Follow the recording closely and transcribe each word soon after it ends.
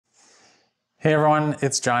Hey everyone,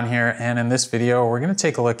 it's John here, and in this video we're going to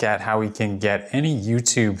take a look at how we can get any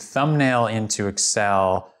YouTube thumbnail into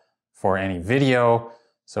Excel for any video.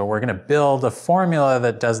 So we're going to build a formula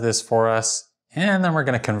that does this for us, and then we're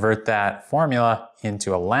going to convert that formula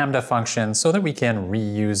into a Lambda function so that we can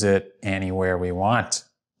reuse it anywhere we want.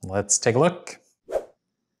 Let's take a look.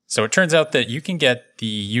 So it turns out that you can get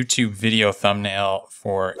the YouTube video thumbnail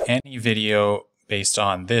for any video based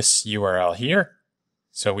on this URL here.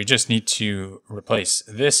 So we just need to replace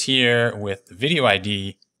this here with the video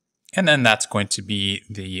ID, and then that's going to be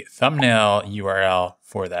the thumbnail URL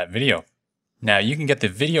for that video. Now you can get the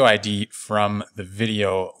video ID from the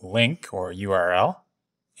video link or URL,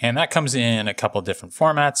 and that comes in a couple different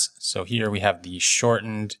formats. So here we have the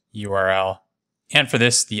shortened URL, and for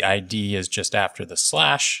this the ID is just after the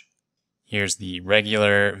slash. Here's the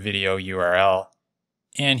regular video URL.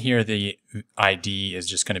 And here the ID is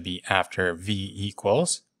just going to be after v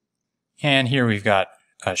equals. And here we've got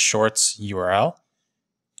a shorts URL.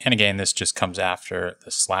 And again, this just comes after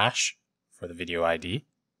the slash for the video ID.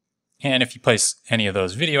 And if you place any of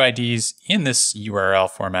those video IDs in this URL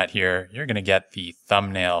format here, you're going to get the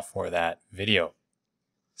thumbnail for that video.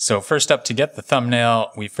 So first up, to get the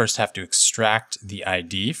thumbnail, we first have to extract the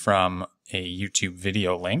ID from a YouTube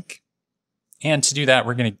video link. And to do that,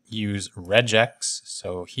 we're going to use regex.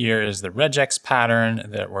 So here is the regex pattern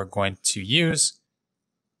that we're going to use.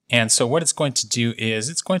 And so what it's going to do is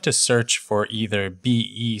it's going to search for either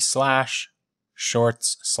BE slash,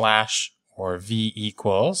 shorts slash, or V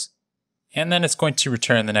equals. And then it's going to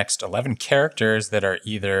return the next 11 characters that are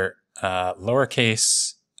either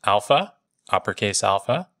lowercase alpha, uppercase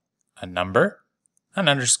alpha, a number, an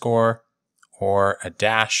underscore, or a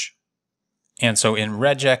dash. And so in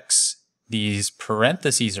regex, these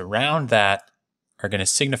parentheses around that are going to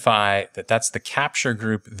signify that that's the capture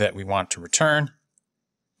group that we want to return.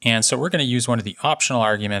 And so we're going to use one of the optional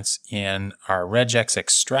arguments in our regex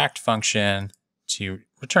extract function to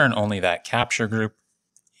return only that capture group.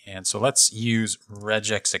 And so let's use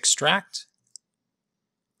regex extract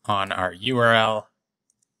on our URL.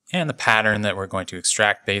 And the pattern that we're going to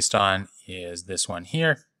extract based on is this one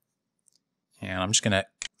here. And I'm just going to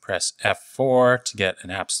press F4 to get an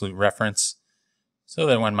absolute reference so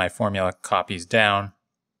that when my formula copies down,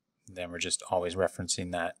 then we're just always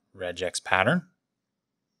referencing that regex pattern.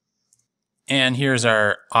 And here's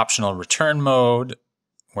our optional return mode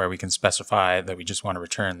where we can specify that we just want to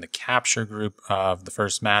return the capture group of the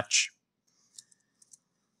first match.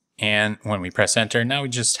 And when we press enter, now we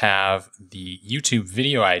just have the YouTube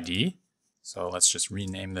video ID. So let's just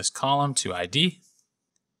rename this column to ID.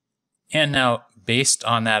 And now, based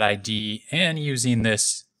on that ID and using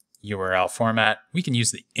this URL format, we can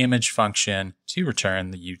use the image function to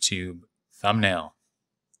return the YouTube thumbnail.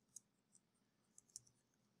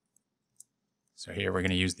 So here we're going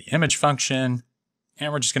to use the image function,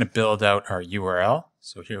 and we're just going to build out our URL.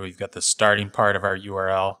 So here we've got the starting part of our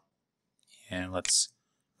URL, and let's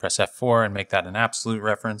press F4 and make that an absolute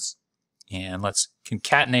reference. And let's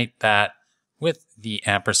concatenate that with the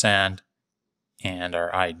ampersand and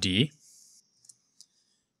our ID.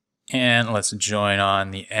 And let's join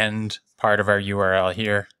on the end part of our URL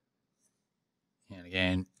here. And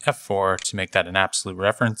again, F4 to make that an absolute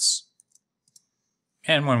reference.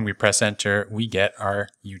 And when we press enter, we get our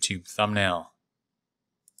YouTube thumbnail.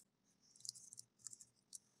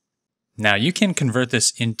 Now you can convert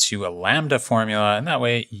this into a Lambda formula, and that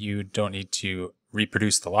way you don't need to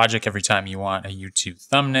reproduce the logic every time you want a YouTube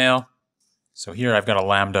thumbnail. So here I've got a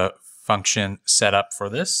Lambda function set up for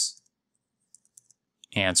this.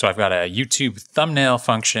 And so I've got a YouTube thumbnail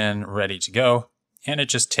function ready to go, and it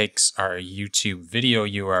just takes our YouTube video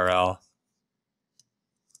URL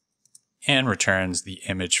and returns the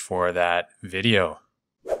image for that video.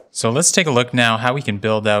 So let's take a look now how we can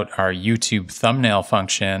build out our YouTube thumbnail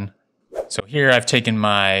function. So here I've taken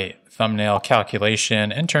my thumbnail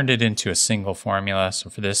calculation and turned it into a single formula. So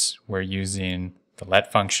for this, we're using the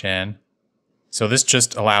let function. So this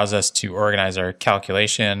just allows us to organize our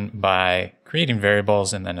calculation by creating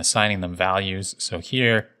variables and then assigning them values. So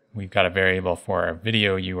here we've got a variable for our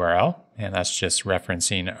video URL, and that's just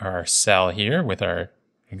referencing our cell here with our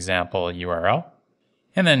example URL.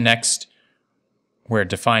 And then next, we're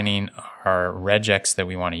defining our regex that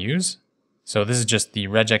we want to use. So this is just the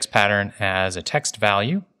regex pattern as a text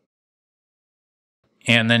value.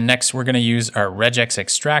 And then next, we're going to use our regex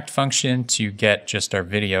extract function to get just our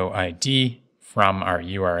video ID from our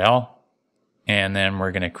URL. And then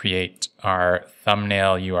we're going to create our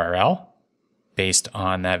thumbnail URL based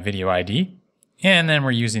on that video ID. And then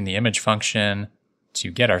we're using the image function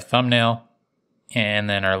to get our thumbnail. And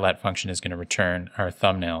then our let function is going to return our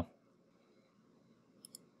thumbnail.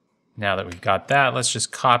 Now that we've got that, let's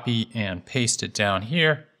just copy and paste it down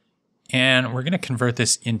here. And we're going to convert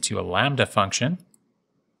this into a Lambda function.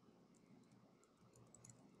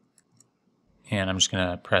 And I'm just going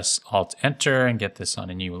to press Alt-Enter and get this on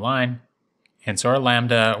a new line. And so our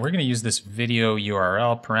Lambda, we're going to use this video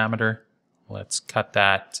URL parameter. Let's cut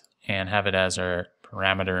that and have it as our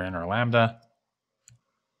parameter in our Lambda.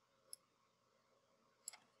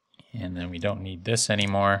 And then we don't need this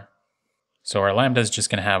anymore. So our Lambda is just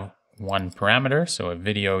going to have one parameter, so a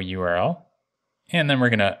video URL. And then we're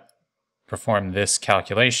going to perform this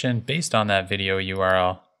calculation based on that video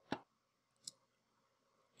URL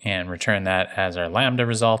and return that as our Lambda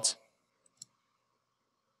result.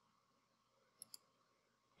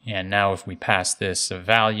 And now if we pass this a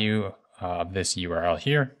value of this URL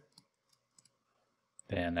here,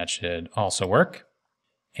 then that should also work.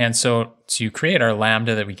 And so to create our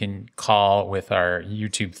Lambda that we can call with our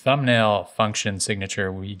YouTube thumbnail function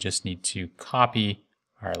signature, we just need to copy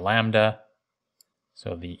our Lambda.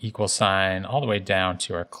 So the equal sign all the way down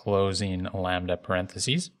to our closing Lambda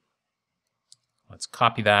parentheses. Let's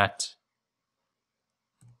copy that.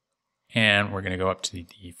 And we're going to go up to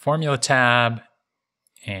the Formula tab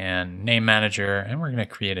and Name Manager, and we're going to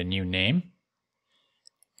create a new name.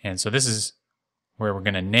 And so this is where we're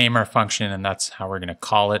going to name our function, and that's how we're going to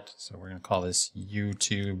call it. So we're going to call this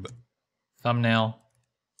YouTube thumbnail.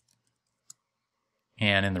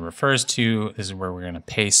 And in the refers to, this is where we're going to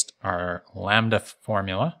paste our Lambda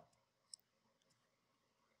formula.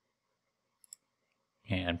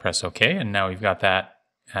 And press OK. And now we've got that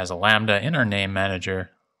as a Lambda in our name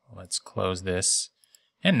manager. Let's close this.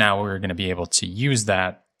 And now we're going to be able to use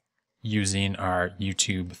that using our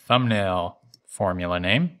YouTube thumbnail formula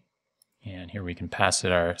name. And here we can pass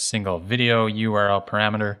it our single video URL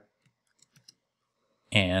parameter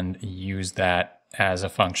and use that as a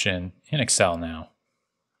function in Excel now.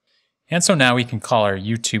 And so now we can call our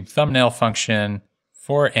YouTube thumbnail function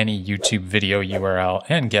for any YouTube video URL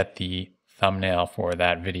and get the thumbnail for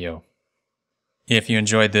that video. If you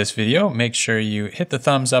enjoyed this video, make sure you hit the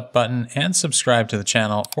thumbs up button and subscribe to the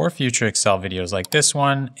channel for future Excel videos like this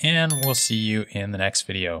one, and we'll see you in the next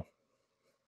video.